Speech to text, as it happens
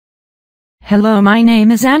Hello, my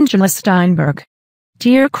name is Angela Steinberg.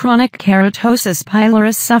 Dear chronic keratosis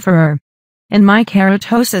pilaris sufferer. In my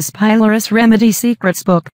Keratosis Pilaris Remedy Secrets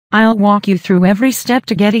book, I'll walk you through every step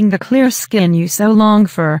to getting the clear skin you so long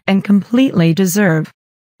for and completely deserve.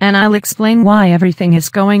 And I'll explain why everything is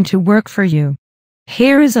going to work for you.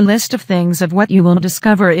 Here is a list of things of what you will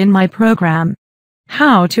discover in my program.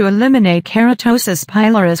 How to eliminate keratosis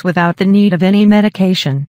pilaris without the need of any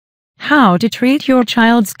medication. How to treat your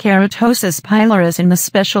child's keratosis pilaris in the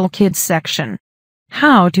special kids section.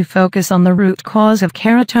 How to focus on the root cause of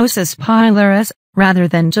keratosis pilaris, rather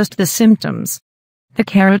than just the symptoms. The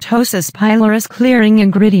keratosis pilaris clearing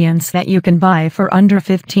ingredients that you can buy for under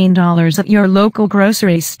 $15 at your local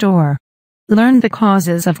grocery store. Learn the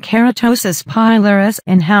causes of keratosis pilaris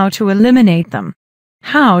and how to eliminate them.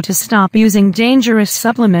 How to stop using dangerous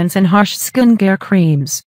supplements and harsh skincare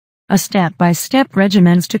creams. A step-by-step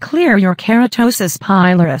regimens to clear your keratosis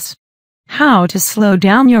pilaris. How to slow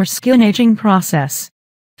down your skin aging process.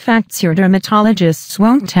 Facts your dermatologists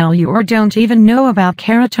won't tell you or don't even know about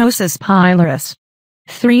keratosis pilaris.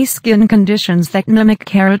 3 skin conditions that mimic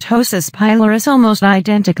keratosis pilaris almost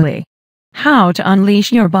identically. How to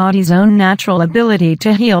unleash your body's own natural ability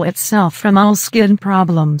to heal itself from all skin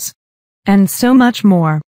problems. And so much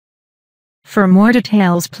more. For more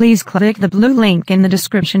details, please click the blue link in the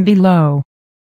description below.